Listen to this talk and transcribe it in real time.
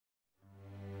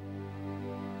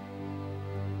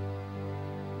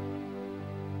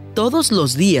todos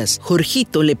los días,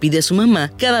 Jorgito le pide a su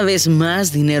mamá cada vez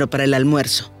más dinero para el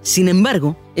almuerzo. Sin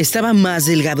embargo, estaba más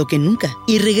delgado que nunca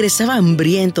y regresaba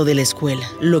hambriento de la escuela.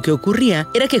 Lo que ocurría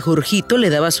era que Jorgito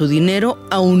le daba su dinero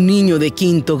a un niño de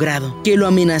 5º grado, que lo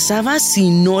amenazaba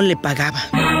si no le pagaba.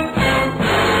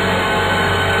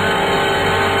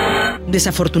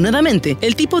 Desafortunadamente,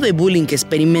 el tipo de bullying que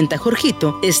experimenta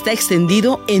Jorgito está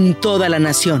extendido en toda la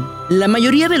nación. La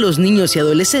mayoría de los niños y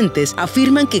adolescentes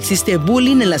afirman que existe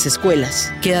bullying en las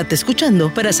escuelas. Quédate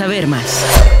escuchando para saber más.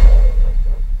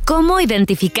 ¿Cómo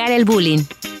identificar el bullying?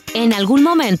 En algún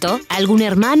momento, algún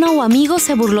hermano o amigo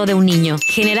se burló de un niño.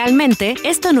 Generalmente,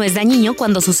 esto no es dañino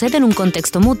cuando sucede en un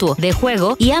contexto mutuo, de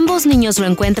juego, y ambos niños lo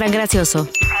encuentran gracioso.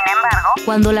 Sin embargo,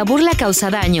 cuando la burla causa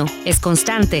daño, es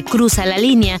constante, cruza la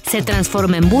línea, se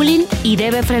transforma en bullying y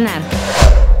debe frenar.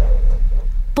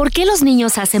 ¿Por qué los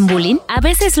niños hacen bullying? A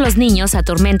veces los niños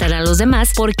atormentan a los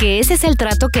demás porque ese es el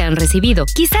trato que han recibido.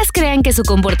 Quizás crean que su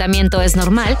comportamiento es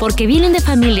normal porque vienen de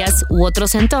familias u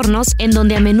otros entornos en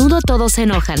donde a menudo todos se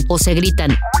enojan o se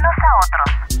gritan unos a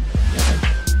otros.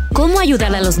 ¿Cómo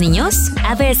ayudar a los niños?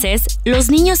 A veces, los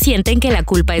niños sienten que la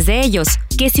culpa es de ellos,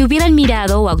 que si hubieran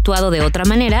mirado o actuado de otra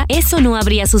manera, eso no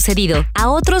habría sucedido. A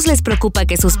otros les preocupa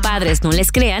que sus padres no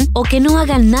les crean o que no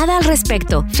hagan nada al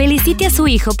respecto. Felicite a su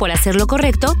hijo por hacer lo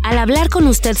correcto al hablar con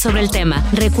usted sobre el tema.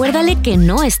 Recuérdale que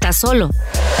no está solo.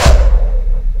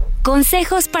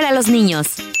 Consejos para los niños.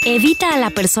 Evita a la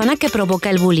persona que provoca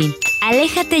el bullying.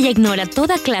 Aléjate y ignora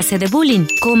toda clase de bullying.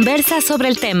 Conversa sobre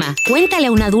el tema. Cuéntale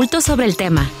a un adulto sobre el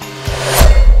tema.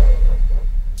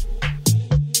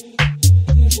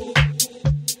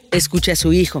 Escucha a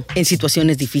su hijo en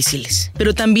situaciones difíciles,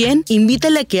 pero también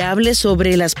invítale a que hable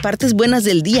sobre las partes buenas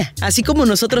del día, así como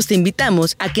nosotros te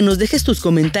invitamos a que nos dejes tus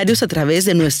comentarios a través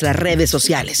de nuestras redes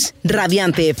sociales,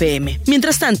 Radiante FM.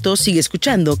 Mientras tanto, sigue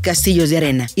escuchando Castillos de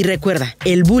Arena y recuerda,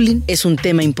 el bullying es un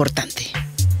tema importante.